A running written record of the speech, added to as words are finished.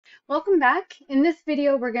Welcome back. In this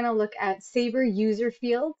video, we're going to look at Sabre user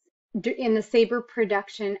fields in the Sabre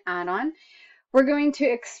production add-on. We're going to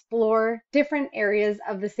explore different areas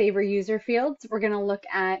of the Sabre user fields. We're going to look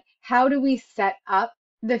at how do we set up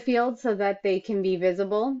the fields so that they can be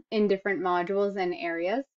visible in different modules and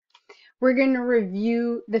areas. We're going to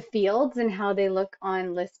review the fields and how they look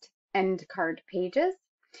on list and card pages.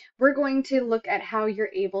 We're going to look at how you're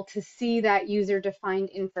able to see that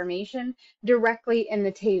user-defined information directly in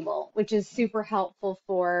the table, which is super helpful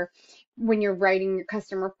for when you're writing your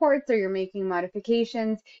custom reports or you're making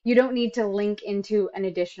modifications. You don't need to link into an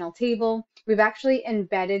additional table. We've actually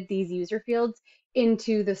embedded these user fields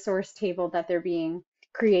into the source table that they're being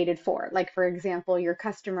created for, like for example, your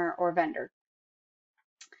customer or vendor.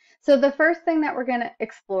 So the first thing that we're going to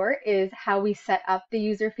explore is how we set up the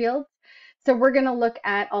user fields. So we're going to look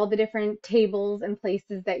at all the different tables and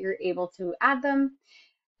places that you're able to add them,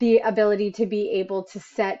 the ability to be able to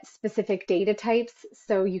set specific data types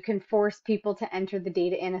so you can force people to enter the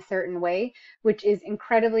data in a certain way, which is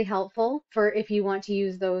incredibly helpful for if you want to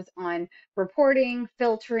use those on reporting,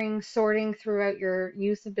 filtering, sorting throughout your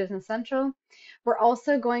use of Business Central. We're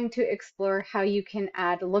also going to explore how you can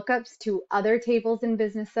add lookups to other tables in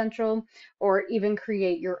Business Central or even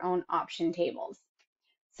create your own option tables.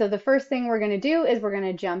 So the first thing we're going to do is we're going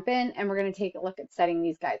to jump in and we're going to take a look at setting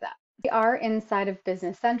these guys up. We are inside of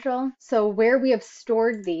Business Central. So where we have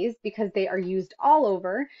stored these, because they are used all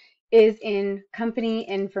over, is in company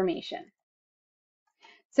information.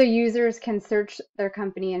 So users can search their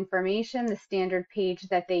company information, the standard page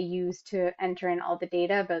that they use to enter in all the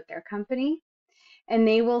data about their company, and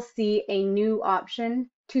they will see a new option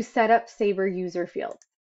to set up Sabre user fields.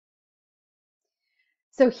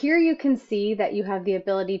 So here you can see that you have the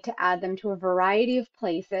ability to add them to a variety of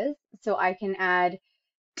places. So I can add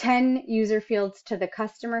 10 user fields to the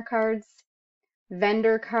customer cards,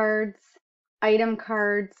 vendor cards, item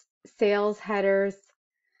cards, sales headers,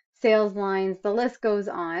 sales lines, the list goes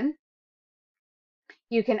on.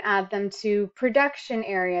 You can add them to production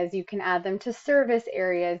areas, you can add them to service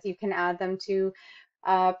areas, you can add them to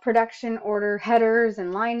production order headers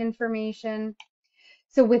and line information.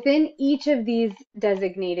 So within each of these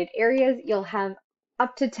designated areas, you'll have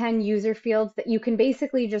up to 10 user fields that you can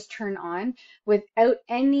basically just turn on without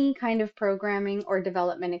any kind of programming or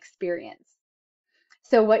development experience.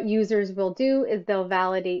 So what users will do is they'll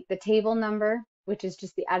validate the table number, which is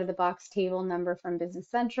just the out-of-the-box table number from Business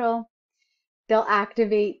Central. They'll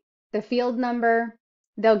activate the field number.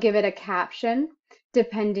 They'll give it a caption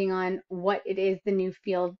depending on what it is the new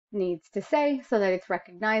field needs to say so that it's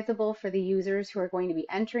recognizable for the users who are going to be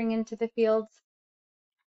entering into the fields.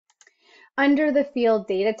 Under the field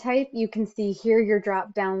data type, you can see here your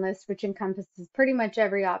drop-down list, which encompasses pretty much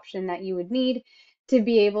every option that you would need to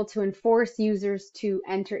be able to enforce users to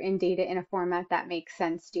enter in data in a format that makes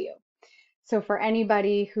sense to you. So for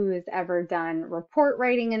anybody who has ever done report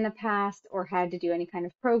writing in the past or had to do any kind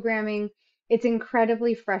of programming, it's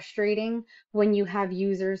incredibly frustrating when you have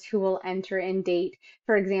users who will enter in date,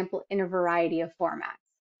 for example, in a variety of formats.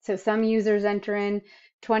 So some users enter in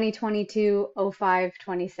 2022, 05,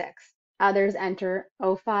 26. Others enter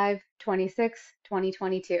 05, 26,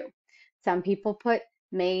 2022. Some people put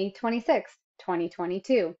May 26,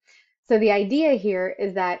 2022. So the idea here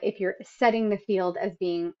is that if you're setting the field as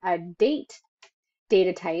being a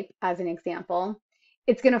data type, as an example,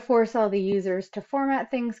 it's going to force all the users to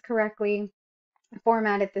format things correctly,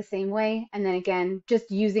 format it the same way, and then again,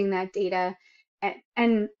 just using that data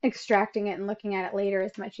and extracting it and looking at it later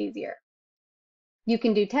is much easier. You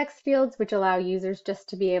can do text fields, which allow users just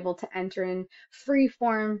to be able to enter in free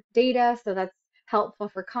form data, so that's helpful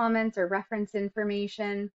for comments or reference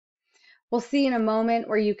information. We'll see in a moment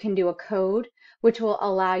where you can do a code, which will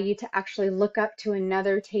allow you to actually look up to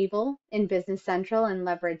another table in Business Central and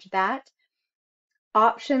leverage that.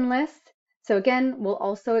 Option lists. So again, we'll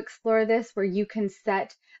also explore this where you can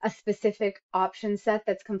set a specific option set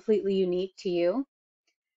that's completely unique to you.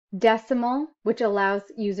 Decimal, which allows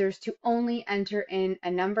users to only enter in a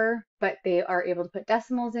number, but they are able to put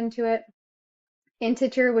decimals into it.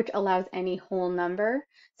 Integer, which allows any whole number.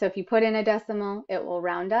 So if you put in a decimal, it will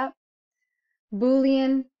round up.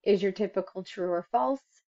 Boolean is your typical true or false.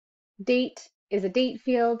 Date is a date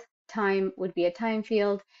field. Time would be a time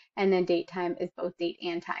field. And then date time is both date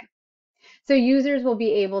and time. So users will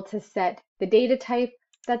be able to set the data type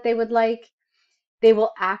that they would like. They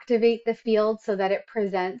will activate the field so that it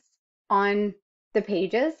presents on the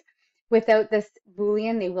pages. Without this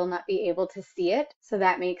Boolean, they will not be able to see it. So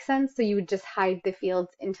that makes sense. So you would just hide the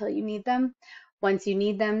fields until you need them. Once you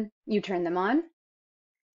need them, you turn them on.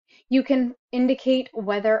 You can indicate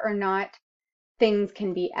whether or not things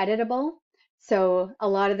can be editable. So a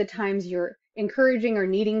lot of the times you're encouraging or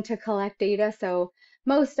needing to collect data. So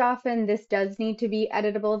most often this does need to be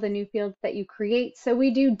editable, the new fields that you create. So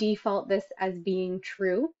we do default this as being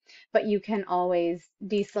true, but you can always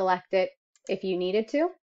deselect it if you needed to.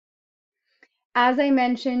 As I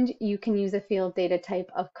mentioned, you can use a field data type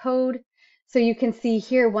of code. So you can see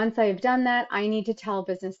here, once I've done that, I need to tell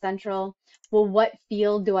Business Central, well, what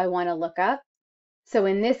field do I want to look up? So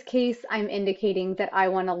in this case, I'm indicating that I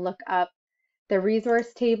want to look up the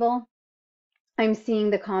resource table. I'm seeing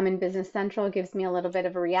the common Business Central gives me a little bit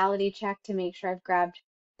of a reality check to make sure I've grabbed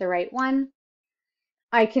the right one.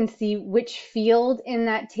 I can see which field in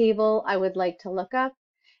that table I would like to look up.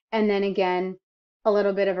 And then again, a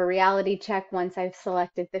little bit of a reality check. Once I've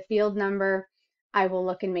selected the field number, I will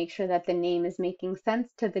look and make sure that the name is making sense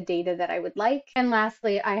to the data that I would like. And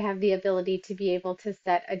lastly, I have the ability to be able to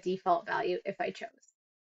set a default value if I chose.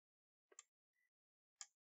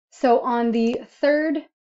 So on the third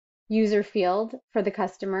user field for the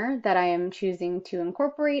customer that I am choosing to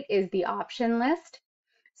incorporate is the option list.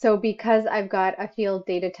 So because I've got a field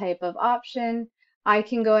data type of option, I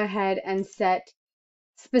can go ahead and set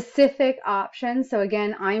specific options. So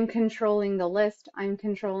again, I'm controlling the list. I'm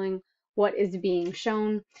controlling what is being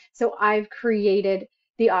shown. So I've created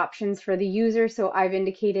the options for the user. So I've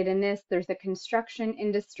indicated in this, there's a construction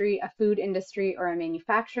industry, a food industry, or a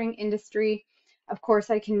manufacturing industry. Of course,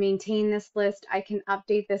 I can maintain this list. I can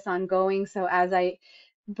update this ongoing. So as I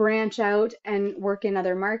branch out and work in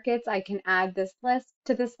other markets, I can add this list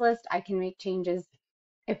to this list. I can make changes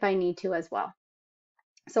if I need to as well.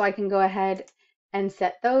 So I can go ahead and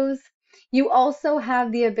set those. You also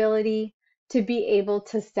have the ability to be able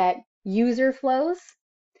to set user flows.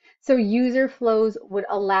 So user flows would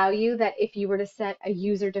allow you that if you were to set a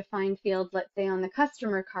user defined field, let's say on the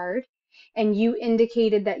customer card, and you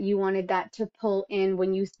indicated that you wanted that to pull in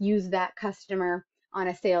when you use that customer on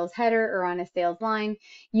a sales header or on a sales line,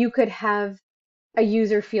 you could have a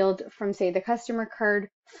user field from, say, the customer card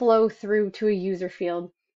flow through to a user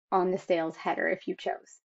field on the sales header if you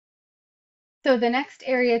chose. So the next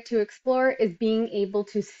area to explore is being able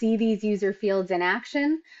to see these user fields in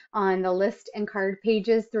action on the list and card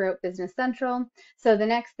pages throughout Business Central. So the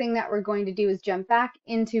next thing that we're going to do is jump back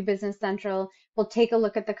into Business Central. We'll take a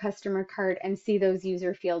look at the customer card and see those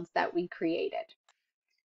user fields that we created.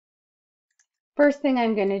 First thing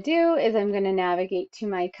I'm going to do is I'm going to navigate to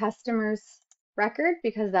my customers record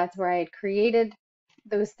because that's where I had created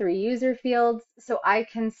those 3 user fields. So I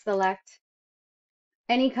can select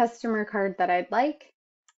any customer card that I'd like.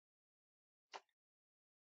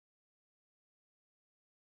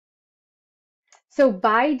 So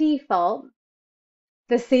by default,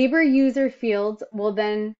 the Sabre user fields will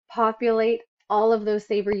then populate all of those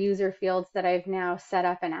Sabre user fields that I've now set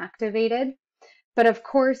up and activated. But of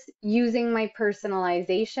course, using my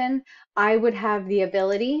personalization, I would have the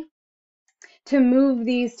ability to move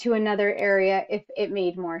these to another area if it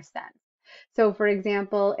made more sense. So for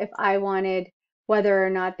example, if I wanted whether or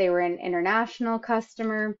not they were an international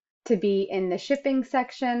customer to be in the shipping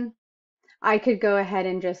section, I could go ahead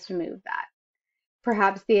and just move that.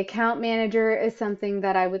 Perhaps the account manager is something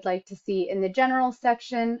that I would like to see in the general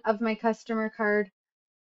section of my customer card.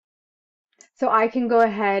 So I can go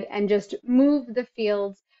ahead and just move the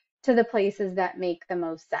fields to the places that make the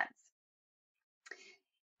most sense.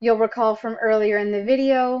 You'll recall from earlier in the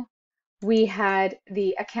video, we had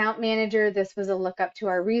the account manager. This was a lookup to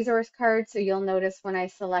our resource card. So you'll notice when I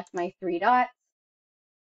select my 3 dots,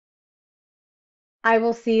 I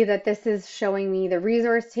will see that this is showing me the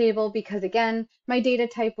resource table because again, my data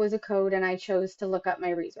type was a code and I chose to look up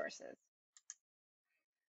my resources.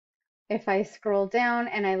 If I scroll down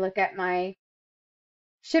and I look at my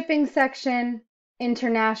shipping section,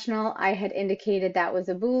 international, I had indicated that was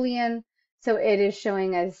a Boolean. So it is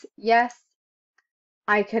showing as yes.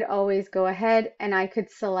 I could always go ahead and I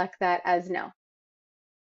could select that as no.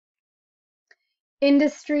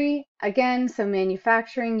 Industry, again, so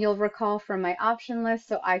manufacturing, you'll recall from my option list.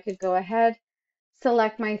 So I could go ahead,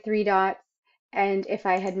 select my 3 dots, and if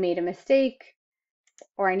I had made a mistake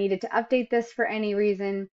or I needed to update this for any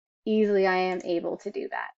reason, easily I am able to do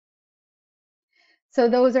that. So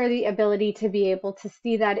those are the ability to be able to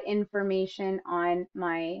see that information on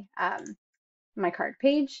my, my card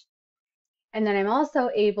page. And then I'm also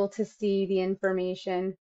able to see the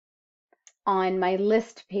information on my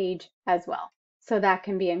list page as well. So that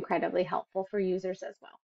can be incredibly helpful for users as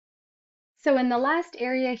well. So in the last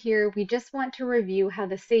area here, we just want to review how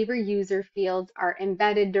the Sabre user fields are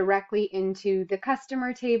embedded directly into the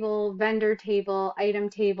customer table, vendor table, item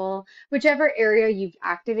table, whichever area you've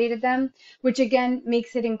activated them, which again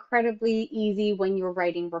makes it incredibly easy when you're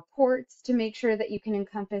writing reports to make sure that you can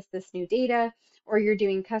encompass this new data, or you're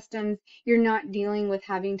doing customs. You're not dealing with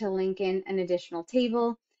having to link in an additional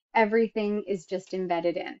table. Everything is just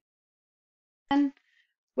embedded in. And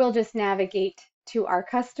we'll just navigate to our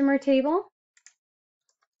customer table.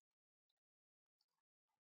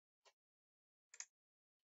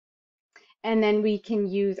 And then we can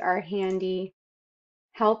use our handy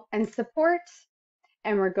help and support,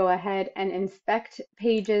 and we'll go ahead and inspect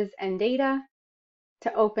pages and data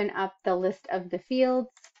to open up the list of the fields.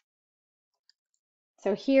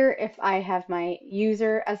 So here, if I have my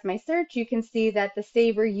user as my search, you can see that the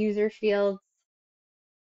Sabre user fields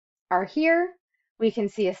are here. We can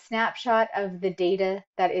see a snapshot of the data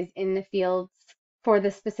that is in the fields for the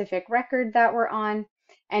specific record that we're on.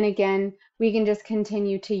 And again, we can just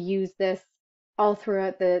continue to use this all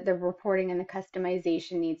throughout the reporting and the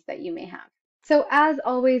customization needs that you may have. So as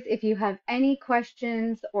always, if you have any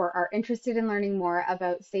questions or are interested in learning more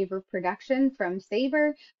about Sabre production from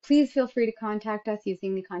Sabre, please feel free to contact us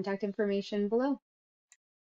using the contact information below.